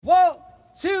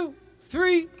2,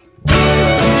 3.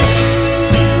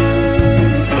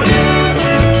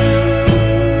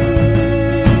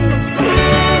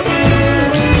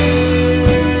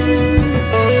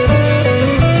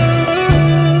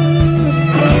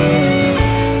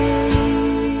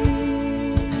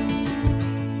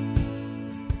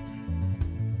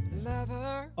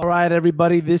 All right,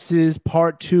 everybody, this is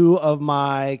part 2 of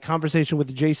my conversation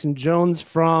with Jason Jones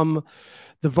from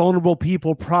the Vulnerable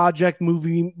People Project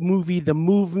movie, The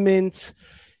Movement,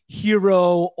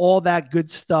 Hero, all that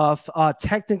good stuff.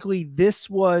 Technically, this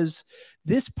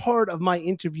part of my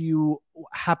interview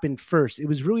happened first. It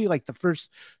was really like the first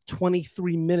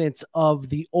 23 minutes of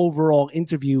the overall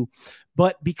interview.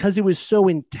 But because it was so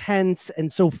intense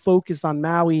and so focused on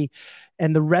Maui,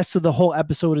 and the rest of the whole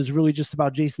episode is really just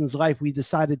about Jason's life, we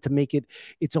decided to make it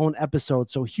its own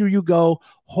episode. So here you go.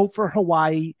 Hope for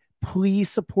Hawaii. Please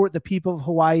support the people of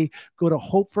Hawaii. Go to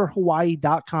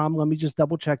hopeforhawaii.com. Let me just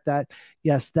double check that.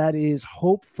 Yes, that is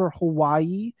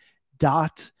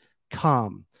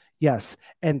hopeforhawaii.com. Yes,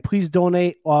 and please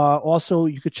donate. Also,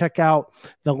 you could check out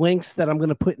the links that I'm going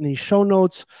to put in the show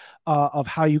notes of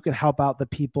how you can help out the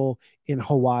people in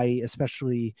Hawaii,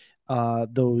 especially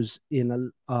those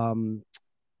in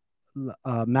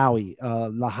Maui,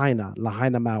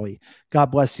 Lahaina, Maui. God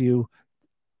bless you.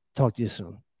 Talk to you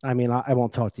soon. I mean, I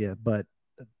won't talk to you, but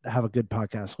have a good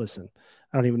podcast. Listen,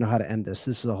 I don't even know how to end this.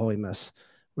 This is a holy mess.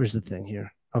 Where's the thing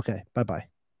here? Okay, bye-bye.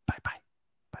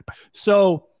 Bye-bye.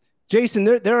 So, Jason,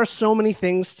 there are so many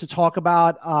things to talk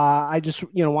about. I just,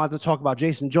 wanted to talk about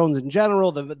Jason Jones in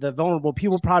general, the Vulnerable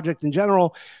People Project in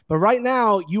general. But right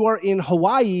now, you are in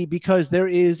Hawaii because there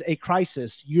is a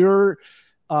crisis. You're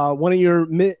one of your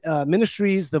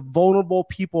ministries, the Vulnerable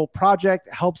People Project,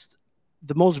 helps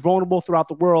the most vulnerable throughout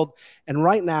the world. And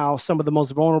right now, some of the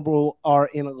most vulnerable are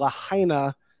in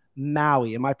Lahaina,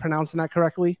 Maui. Am I pronouncing that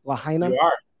correctly? Lahaina?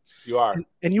 You are.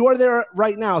 And you are there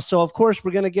right now. So, of course,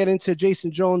 we're going to get into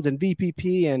Jason Jones and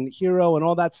VPP and Hero and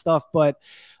all that stuff. But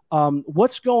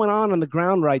what's going on the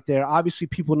ground right there? Obviously,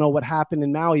 people know what happened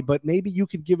in Maui, but maybe you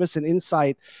could give us an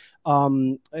insight.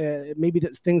 Maybe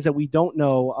that's things that we don't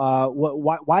know.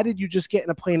 Why did you just get in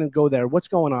a plane and go there? What's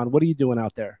going on? What are you doing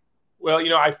out there? Well,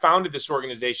 I founded this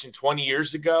organization 20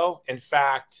 years ago. In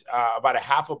fact, about a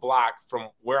half a block from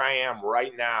where I am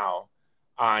right now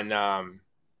I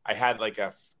had like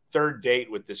a third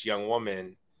date with this young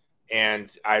woman,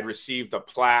 and I received a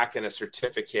plaque and a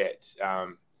certificate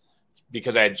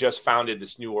because I had just founded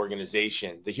this new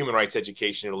organization, the Human Rights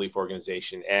Education and Relief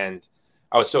Organization. And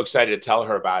I was so excited to tell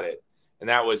her about it. And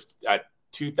that was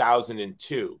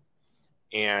 2002.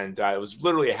 And it was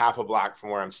literally a half a block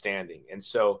from where I'm standing. And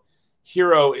so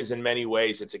Hero is in many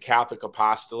ways, it's a Catholic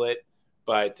apostolate,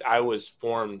 but I was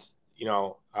formed,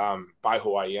 by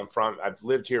Hawaii. I've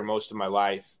lived here most of my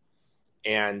life.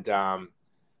 And,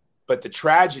 but the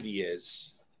tragedy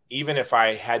is, even if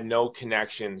I had no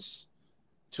connections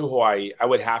to Hawaii, I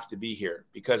would have to be here,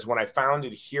 because when I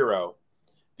founded Hero,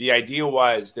 the idea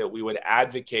was that we would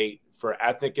advocate for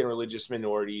ethnic and religious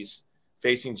minorities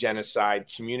facing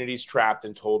genocide, communities trapped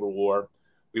in total war.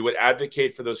 We would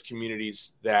advocate for those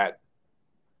communities. That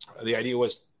the idea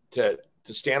was to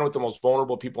stand with the most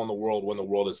vulnerable people in the world when the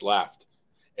world is left.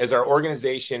 As our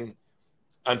organization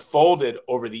unfolded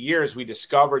over the years, we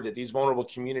discovered that these vulnerable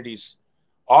communities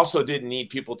also didn't need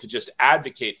people to just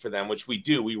advocate for them, which we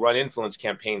do. We run influence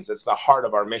campaigns. That's the heart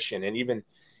of our mission. And even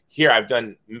here, I've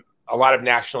done a lot of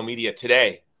national media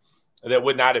today that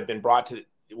would not have been brought to,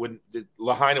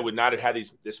 Lahaina would not have had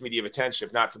this media attention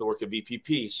if not for the work of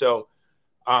VPP. So,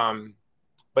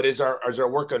 but as our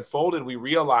work unfolded, we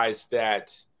realized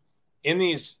that in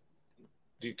the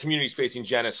communities facing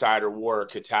genocide or war or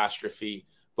catastrophe,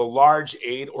 the large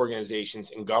aid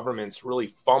organizations and governments really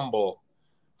fumble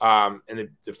in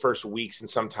the first weeks and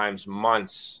sometimes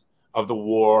months of the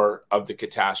war, of the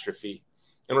catastrophe.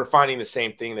 And we're finding the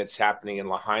same thing that's happening in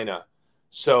Lahaina.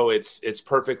 So it's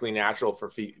perfectly natural for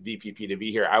VPP to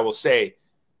be here. I will say,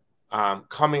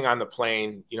 coming on the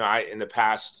plane, in the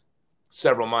past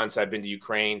several months, I've been to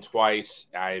Ukraine twice.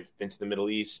 I've been to the Middle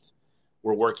East.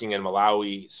 We're working in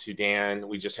Malawi, Sudan.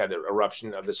 We just had the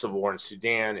eruption of the civil war in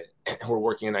Sudan. We're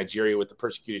working in Nigeria with the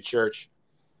persecuted church.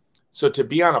 So to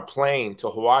be on a plane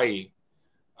to Hawaii,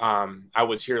 I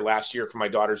was here last year for my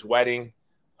daughter's wedding.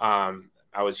 I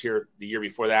was here the year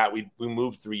before that. We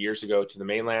moved 3 years ago to the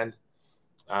mainland.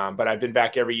 But I've been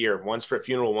back every year, once for a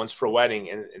funeral, once for a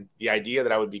wedding. And the idea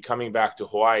that I would be coming back to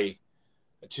Hawaii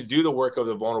to do the work of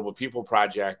the Vulnerable People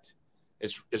Project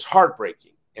is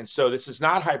heartbreaking. And so this is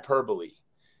not hyperbole,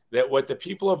 that what the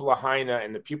people of Lahaina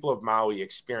and the people of Maui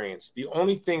experienced, the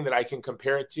only thing that I can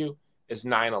compare it to is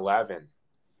 9/11.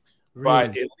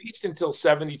 But at least until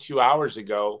 72 hours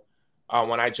ago,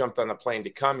 when I jumped on the plane to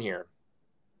come here,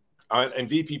 and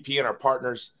VPP and our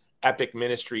partners, Epic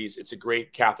Ministries, it's a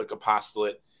great Catholic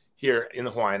apostolate here in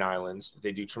the Hawaiian Islands.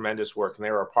 They do tremendous work, and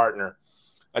they were our partner.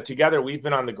 Together, we've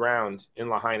been on the ground in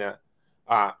Lahaina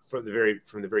from the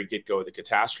very get-go of the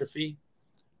catastrophe.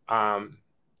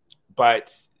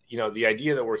 But the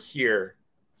idea that we're here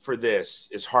for this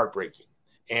is heartbreaking,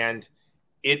 and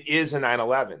it is a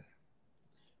 9/11.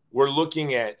 We're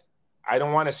looking at, I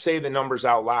don't want to say the numbers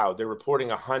out loud. They're reporting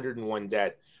 101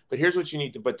 dead. But here's what you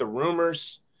need to, but the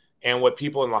rumors and what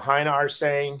people in Lahaina are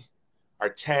saying are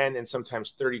 10 and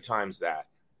sometimes 30 times that.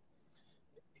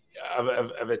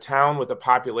 Of a town with a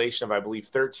population of, I believe,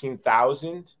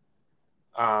 13,000,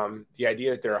 the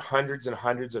idea that there are hundreds and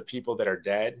hundreds of people that are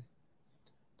dead,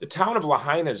 the town of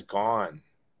Lahaina is gone.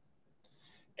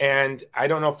 And I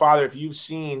don't know, Father, if you've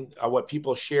seen what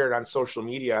people shared on social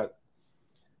media.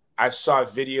 I saw a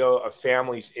video of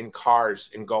families in cars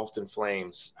engulfed in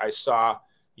flames. I saw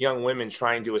young women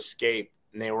trying to escape,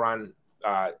 and they were on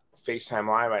FaceTime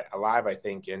Live, I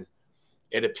think, and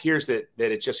it appears that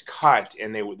it just cut,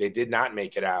 and they did not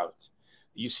make it out.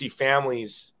 You see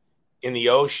families in the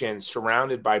ocean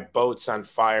surrounded by boats on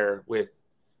fire with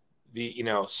the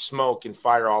smoke and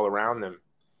fire all around them.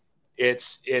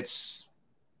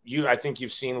 I think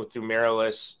you've seen through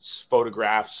Marilis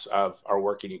photographs of our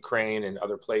work in Ukraine and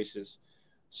other places.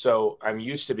 So I'm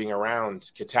used to being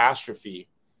around catastrophe,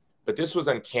 but this was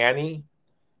uncanny.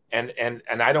 And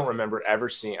I don't remember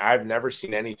I've never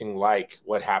seen anything like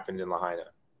what happened in Lahaina.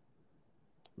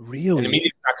 Really? And the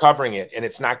media's not covering it, and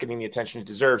it's not getting the attention it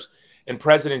deserves. And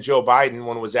President Joe Biden,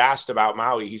 when was asked about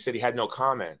Maui, he said he had no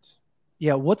comment.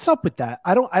 Yeah, what's up with that?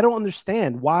 I don't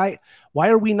understand. Why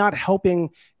are we not helping?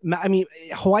 I mean,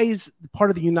 Hawaii's part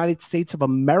of the United States of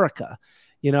America,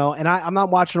 and I'm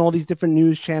not watching all these different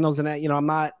news channels, and I'm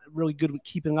not really good with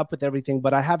keeping up with everything,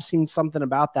 but I have seen something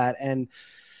about that, and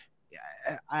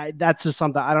that's just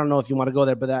something. I don't know if you want to go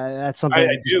there, but that's something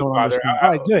I do, Father. All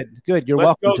right, good. You're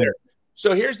welcome to.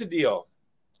 So here's the deal,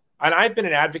 and I've been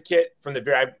an advocate from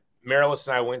Marilis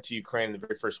and I went to Ukraine in the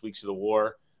very first weeks of the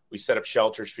war. We set up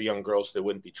shelters for young girls so they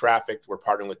wouldn't be trafficked. We're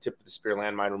partnering with Tip of the Spear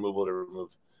Landmine Removal to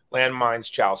remove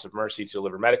landmines, Chalice of Mercy to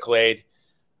deliver medical aid.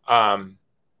 And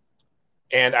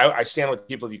I stand with the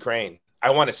people of Ukraine. I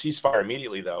want a ceasefire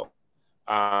immediately, though.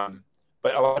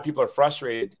 But a lot of people are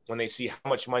frustrated when they see how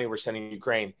much money we're sending to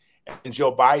Ukraine. And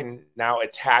Joe Biden now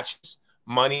attaches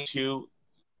money to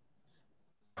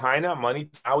China, money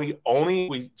to Maui.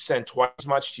 We send twice as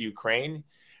much to Ukraine.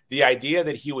 The idea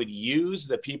that he would use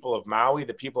the people of Maui,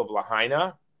 the people of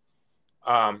Lahaina,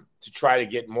 to try to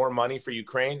get more money for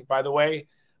Ukraine. By the way,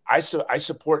 I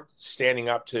support standing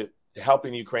up to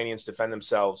helping the Ukrainians defend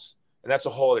themselves. And that's a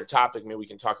whole other topic maybe we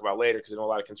can talk about later, because I know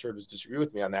a lot of conservatives disagree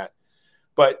with me on that.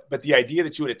 But the idea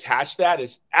that you would attach that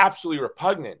is absolutely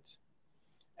repugnant.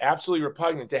 Absolutely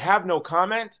repugnant. To have no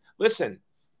comment, listen,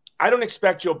 I don't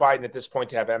expect Joe Biden at this point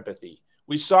to have empathy.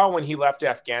 We saw when he left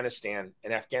Afghanistan,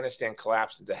 and Afghanistan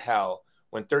collapsed into hell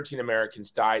when 13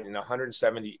 Americans died and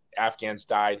 170 Afghans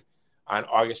died on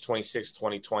August 26,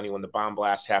 2020, when the bomb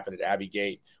blast happened at Abbey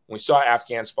Gate. When we saw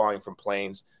Afghans falling from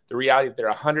planes, the reality that there are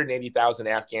 180,000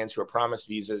 Afghans who were promised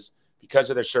visas because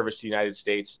of their service to the United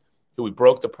States, who we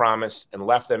broke the promise and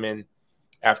left them in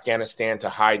Afghanistan to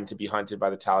hide and to be hunted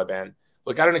by the Taliban.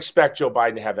 Look, I don't expect Joe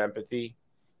Biden to have empathy.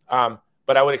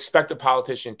 But I would expect a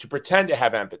politician to pretend to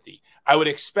have empathy. I would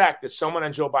expect that someone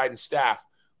on Joe Biden's staff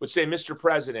would say, Mr.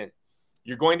 President,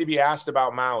 you're going to be asked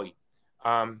about Maui.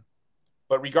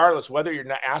 But regardless, whether you're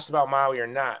not asked about Maui or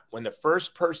not, when the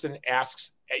first person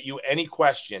asks you any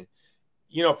question,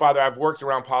 Father, I've worked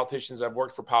around politicians. I've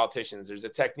worked for politicians. There's a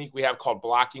technique we have called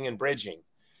blocking and bridging.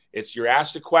 It's you're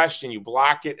asked a question, you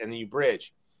block it, and then you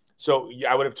bridge. So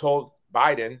I would have told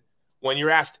Biden, when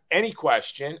you're asked any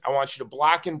question, I want you to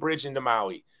block and bridge into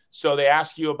Maui. So they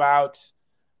ask you about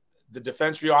the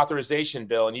defense reauthorization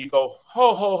bill, and you go,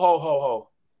 ho, ho, ho, ho, ho.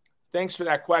 Thanks for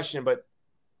that question, but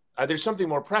there's something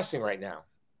more pressing right now,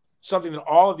 something that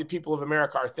all of the people of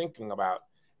America are thinking about.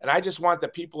 And I just want the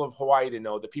people of Hawaii to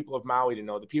know, the people of Maui to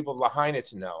know, the people of Lahaina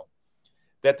to know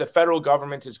that the federal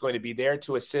government is going to be there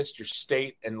to assist your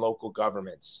state and local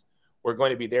governments. We're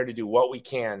going to be there to do what we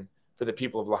can for the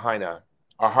people of Lahaina.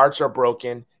 Our hearts are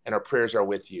broken and our prayers are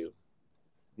with you.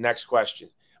 Next question.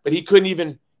 But he couldn't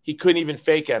even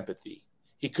fake empathy.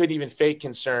 He couldn't even fake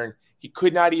concern. He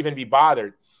could not even be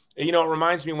bothered. It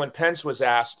reminds me when Pence was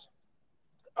asked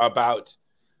about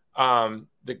the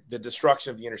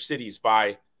destruction of the inner cities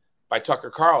by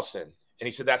Tucker Carlson. And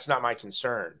he said, that's not my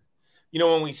concern.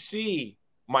 When we see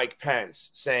Mike Pence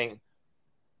saying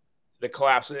the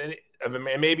collapse, and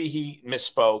maybe he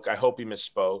misspoke. I hope he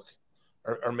misspoke,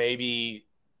 or maybe,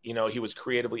 you know, he was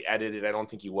creatively edited. I don't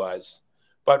think he was.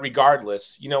 But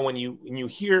regardless, you know, when you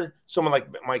hear someone like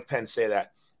Mike Pence say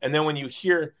that, and then when you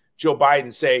hear Joe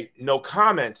Biden say no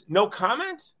comment,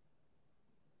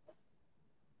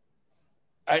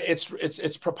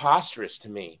 it's preposterous to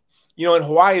me. You know, in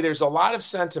Hawaii, there's a lot of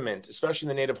sentiment, especially in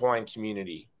the Native Hawaiian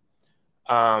community,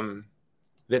 that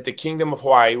the Kingdom of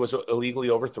Hawaii was illegally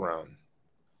overthrown.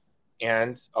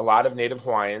 And a lot of Native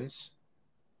Hawaiians,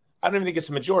 I don't even think it's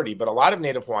a majority, but a lot of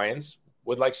Native Hawaiians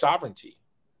would like sovereignty,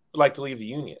 would like to leave the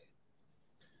Union.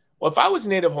 Well, if I was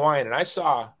Native Hawaiian and I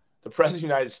saw the President of the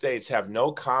United States have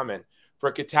no comment for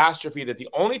a catastrophe that the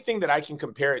only thing that I can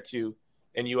compare it to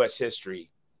in U.S. history,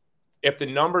 if the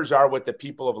numbers are what the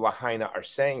people of Lahaina are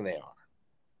saying they are,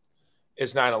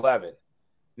 is 9/11.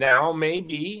 Now,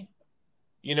 maybe,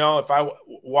 you know, if I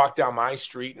walked down my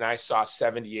street and I saw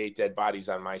 78 dead bodies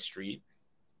on my street,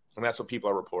 and that's what people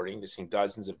are reporting, they're seeing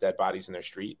dozens of dead bodies in their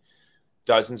street,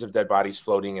 dozens of dead bodies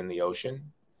floating in the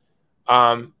ocean,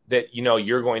 that, you know,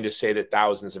 you're going to say that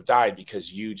thousands have died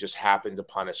because you just happened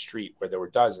upon a street where there were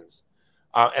dozens.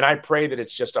 And I pray that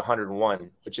it's just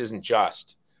 101, which isn't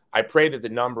just. I pray that the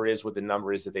number is what the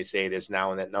number is that they say it is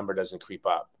now, and that number doesn't creep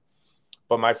up.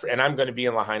 But and I'm going to be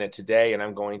in Lahaina today, and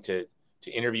I'm going to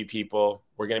interview people.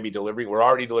 We're going to be delivering. We're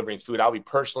already delivering food. I'll be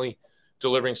personally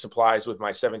delivering supplies with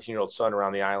my 17-year-old son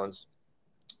around the island.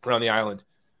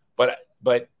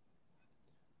 But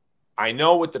I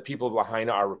know what the people of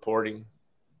Lahaina are reporting,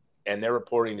 and they're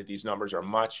reporting that these numbers are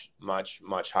much, much,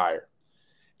 much higher.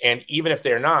 And even if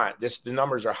they're not, the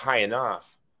numbers are high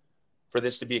enough for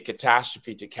this to be a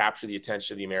catastrophe to capture the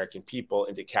attention of the American people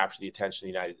and to capture the attention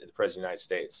of the President of the United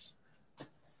States.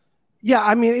 Yeah,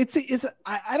 I mean,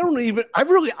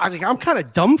 I'm kind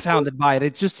of dumbfounded by it.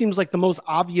 It just seems like the most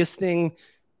obvious thing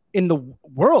in the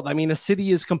world. I mean, a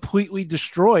city is completely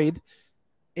destroyed.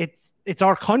 It's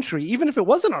our country. Even if it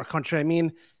wasn't our country, I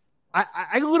mean,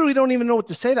 I literally don't even know what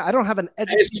to say. That I don't have an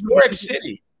historic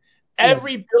city.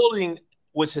 Every building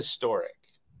was historic.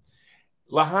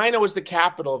 Lahaina was the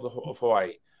capital of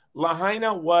Hawaii.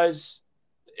 Lahaina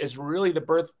is really the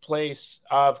birthplace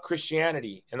of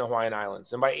Christianity in the Hawaiian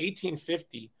Islands. And by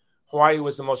 1850, Hawaii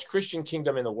was the most Christian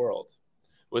kingdom in the world.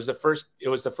 It was the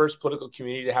first political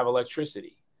community to have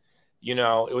electricity. You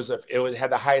know, it had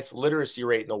the highest literacy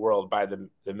rate in the world by the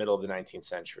middle of the 19th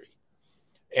century.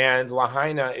 And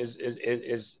Lahaina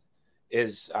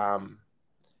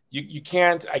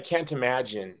I can't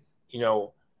imagine, you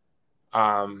know,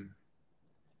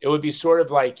 it would be sort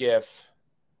of like if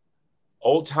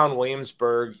Old Town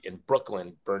Williamsburg in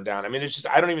Brooklyn burned down. I mean, it's just,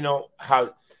 I don't even know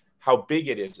how big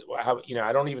it is.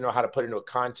 I don't even know how to put it into a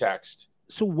context.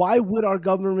 So why would our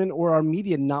government or our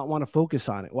media not want to focus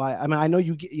on it? Why? I mean, I know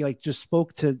you just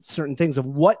spoke to certain things of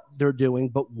what they're doing,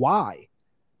 but why?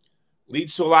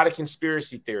 Leads to a lot of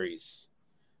conspiracy theories.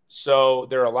 So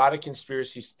there are a lot of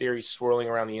conspiracy theories swirling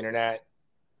around the internet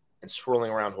and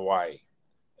swirling around Hawaii.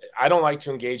 I don't like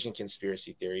to engage in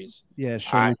conspiracy theories. Yeah,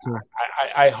 sure.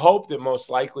 I hope that most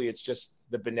likely it's just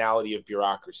the banality of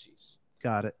bureaucracies.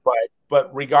 Got it.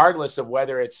 But regardless of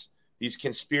whether it's these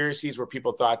conspiracies where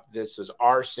people thought this was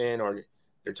arson, or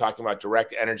they're talking about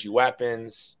direct energy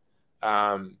weapons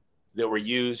that were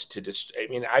used to I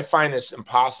mean, I find this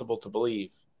impossible to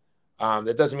believe.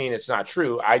 That doesn't mean it's not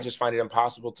true. I just find it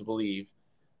impossible to believe.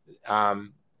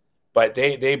 But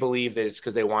they believe that it's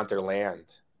because they want their land.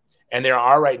 And there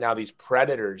are right now these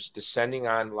predators descending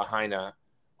on Lahaina,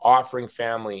 offering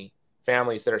families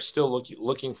that are still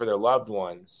looking for their loved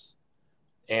ones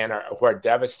and who are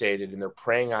devastated, and they're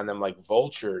preying on them like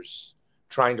vultures,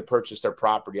 trying to purchase their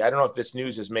property. I don't know if this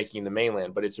news is making the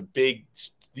mainland, but it's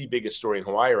the biggest story in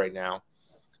Hawaii right now,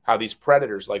 how these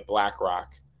predators like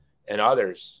BlackRock and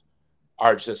others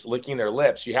are just licking their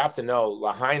lips. You have to know,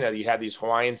 Lahaina, you have these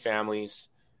Hawaiian families,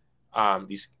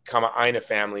 these Kama'aina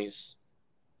families,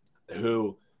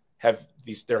 who have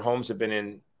their homes have been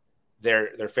in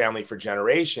their family for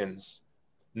generations.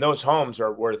 And those homes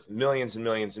are worth millions and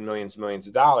millions and millions and millions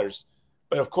of dollars.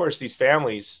 But of course, these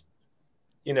families,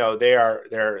 you know,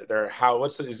 they're how,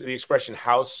 what's the expression,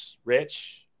 house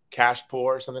rich, cash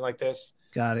poor, something like this.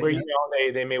 Got it. Where, you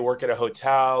know, they may work at a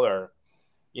hotel, or,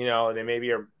 you know, they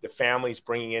maybe are, the family's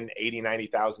bringing in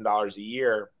 $80,000-$90,000 a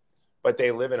year, but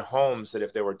they live in homes that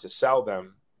if they were to sell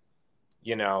them,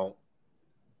 you know,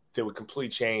 that would completely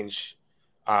change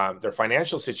their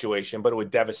financial situation, but it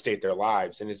would devastate their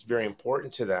lives. And it's very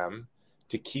important to them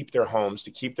to keep their homes,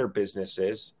 to keep their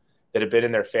businesses that have been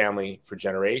in their family for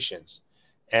generations.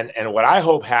 And what I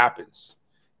hope happens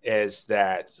is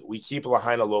that we keep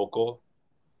Lahaina local,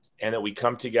 and that we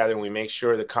come together and we make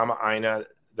sure the Kama'aina,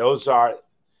 those are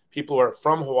people who are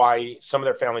from Hawaii, some of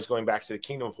their families going back to the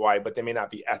Kingdom of Hawaii, but they may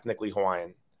not be ethnically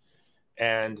Hawaiian,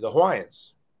 and the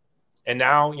Hawaiians. And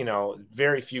now,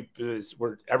 very few,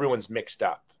 everyone's mixed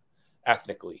up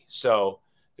ethnically. So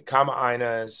the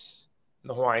Kama'ainas,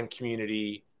 the Hawaiian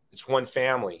community, it's one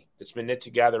family that's been knit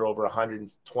together over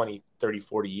 120, 30,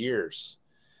 40 years.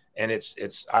 And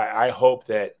I hope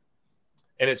that,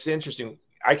 and it's interesting,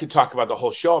 I could talk about the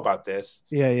whole show about this,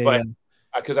 but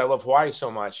because I love Hawaii so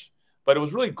much, but it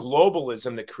was really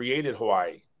globalism that created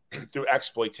Hawaii through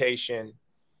exploitation,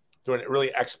 through a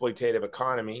really exploitative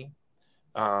economy,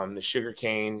 the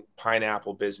sugarcane,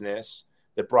 pineapple business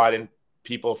that brought in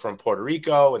people from Puerto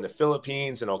Rico and the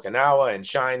Philippines and Okinawa and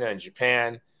China and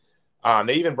Japan.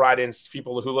 They even brought in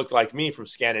people who looked like me from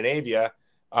Scandinavia,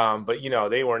 but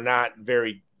they were not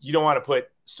very. You don't want to put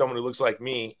someone who looks like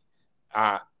me,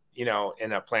 in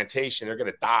a plantation. They're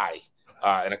going to die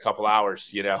in a couple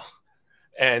hours,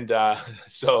 and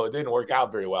so it didn't work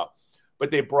out very well.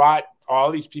 But they brought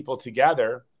all these people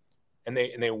together, and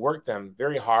they worked them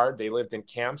very hard. They lived in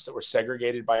camps that were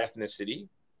segregated by ethnicity,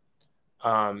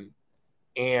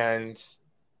 and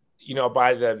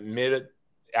by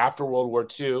after World War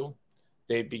II,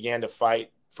 they began to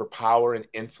fight for power and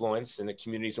influence in the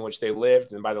communities in which they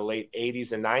lived. And by the late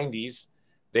 80s and 90s,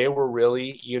 they were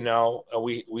really,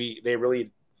 they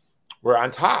really were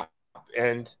on top.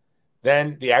 And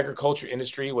then the agriculture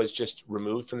industry was just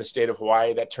removed from the state of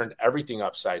Hawaii. That turned everything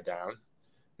upside down.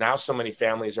 Now so many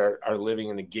families are living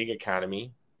in the gig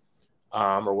economy,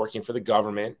 or working for the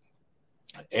government.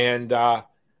 And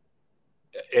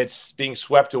it's being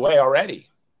swept away already.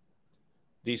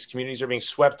 These communities are being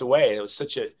swept away. It was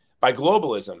by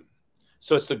globalism.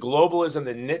 So it's the globalism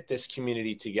that knit this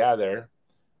community together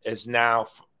is now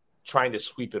trying to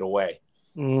sweep it away.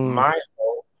 My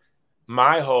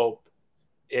hope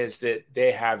is that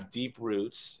they have deep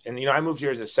roots. And, I moved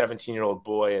here as a 17-year-old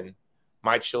boy, and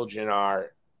my children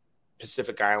are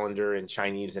Pacific Islander and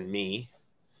Chinese and me.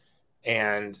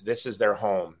 And this is their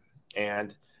home.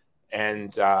 And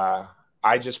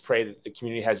I just pray that the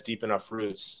community has deep enough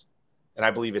roots, and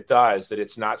I believe it does, that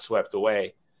it's not swept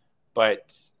away.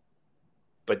 But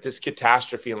this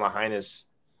catastrophe in Lahaina is,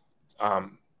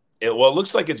 it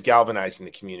looks like it's galvanizing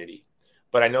the community.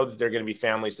 But I know that there are going to be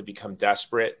families that become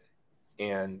desperate,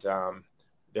 and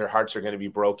their hearts are going to be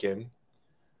broken.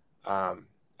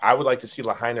 I would like to see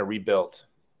Lahaina rebuilt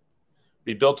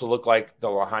to look like the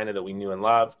Lahaina that we knew and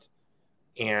loved.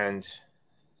 And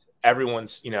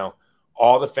everyone's,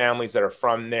 all the families that are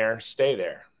from there stay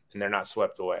there, and they're not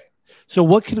swept away. So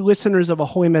what can listeners of a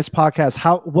Holy Mess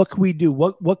podcast, what can we do?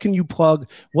 What can you plug?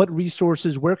 What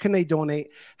resources? Where can they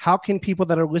donate? How can people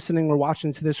that are listening or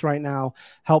watching to this right now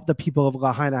help the people of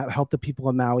Lahaina, help the people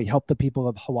of Maui, help the people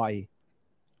of Hawaii?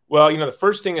 Well, the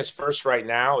first thing is first right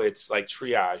now, it's like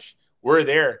triage. We're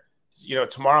there.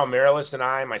 Tomorrow, Marilis and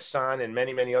I, my son, and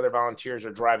many, many other volunteers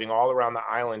are driving all around the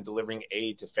island, delivering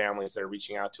aid to families that are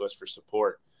reaching out to us for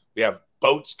support. We have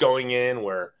boats going in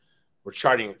where we're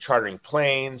chartering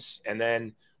planes, and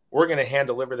then we're going to hand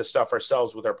deliver the stuff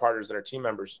ourselves with our partners and our team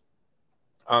members.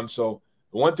 So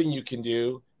the one thing you can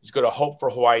do is go to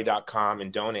hopeforhawaii.com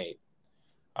and donate.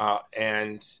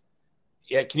 And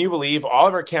yeah, can you believe all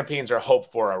of our campaigns are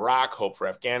hope for Iraq, hope for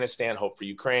Afghanistan, hope for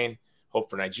Ukraine, hope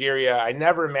for Nigeria. I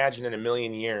never imagined in a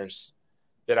million years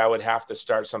that I would have to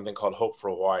start something called Hope for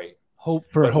Hawaii.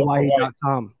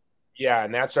 Hopeforhawaii.com. Yeah,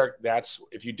 and that's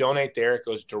if you donate there, it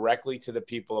goes directly to the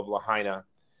people of Lahaina.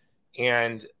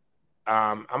 And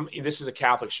this is a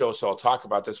Catholic show, so I'll talk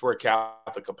about this. We're a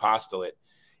Catholic apostolate.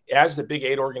 As the big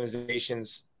aid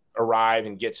organizations arrive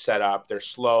and get set up, they're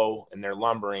slow and they're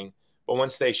lumbering. But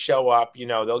once they show up,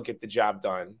 they'll get the job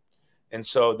done. And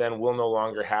so then we'll no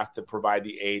longer have to provide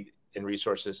the aid and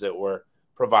resources that we're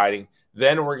providing.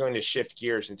 Then we're going to shift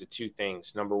gears into two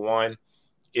things. Number one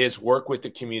is work with the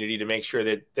community to make sure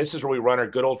that this is where we run our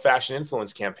good old-fashioned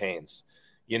influence campaigns,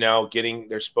 getting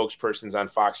their spokespersons on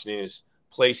Fox News,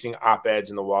 placing op-eds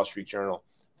in the Wall Street Journal,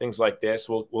 things like this.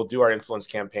 We'll do our influence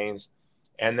campaigns.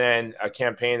 And then a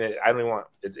campaign that I don't even want,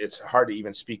 it's hard to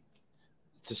even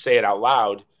say it out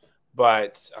loud,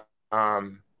 but there are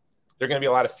going to be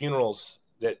a lot of funerals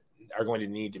that are going to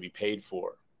need to be paid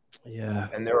for. Yeah.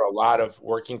 And there are a lot of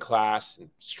working class and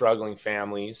struggling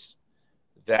families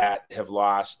that have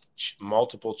lost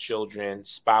multiple children,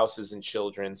 spouses and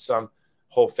children, some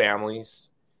whole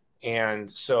families. And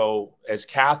so as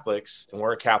Catholics, and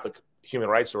we're a Catholic human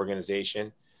rights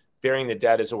organization, burying the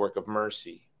dead is a work of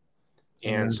mercy.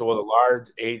 And so while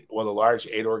the large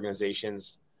aid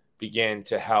organizations begin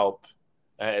to help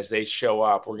as they show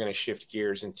up, we're going to shift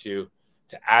gears into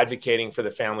to advocating for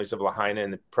the families of Lahaina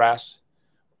in the press,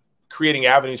 creating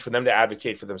avenues for them to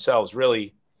advocate for themselves,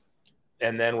 really.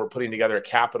 And then we're putting together a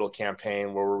capital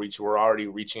campaign where we're already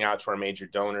reaching out to our major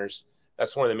donors.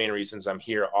 That's one of the main reasons I'm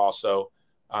here. Also,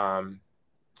 I'm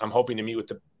hoping to meet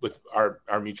with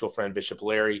our mutual friend Bishop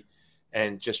Larry,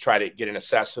 and just try to get an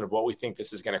assessment of what we think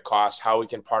this is going to cost, how we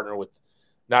can partner with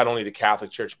not only the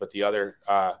Catholic Church but the other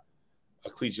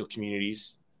ecclesial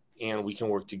communities, and we can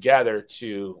work together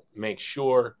to make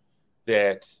sure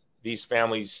that these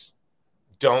families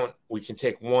we can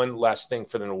take one less thing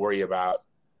for them to worry about.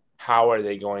 How are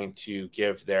they going to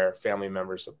give their family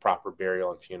members a proper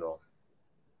burial and funeral?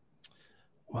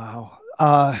 Wow.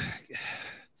 All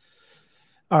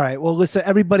right. Well, listen,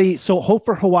 everybody. So Hope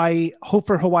for Hawaii,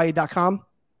 hopeforhawaii.com.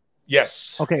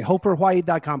 Yes. Okay.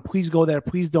 Hopeforhawaii.com. Please go there.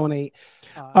 Please donate.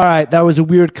 All right. That was a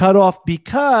weird cutoff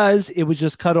because it was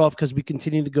just cut off because we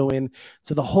continue to go in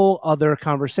to the whole other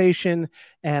conversation.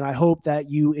 And I hope that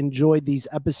you enjoyed these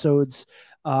episodes,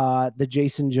 the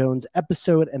Jason Jones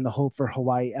episode and the Hope for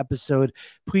Hawaii episode.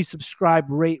 Please subscribe,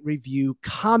 rate, review,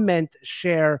 comment,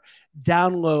 share,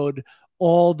 download,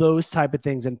 all those type of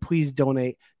things. And please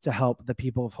donate to help the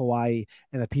people of Hawaii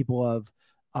and the people of,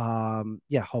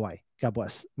 Hawaii. God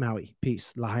bless. Maui.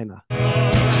 Peace. Lahaina.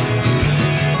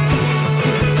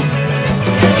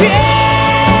 Yeah.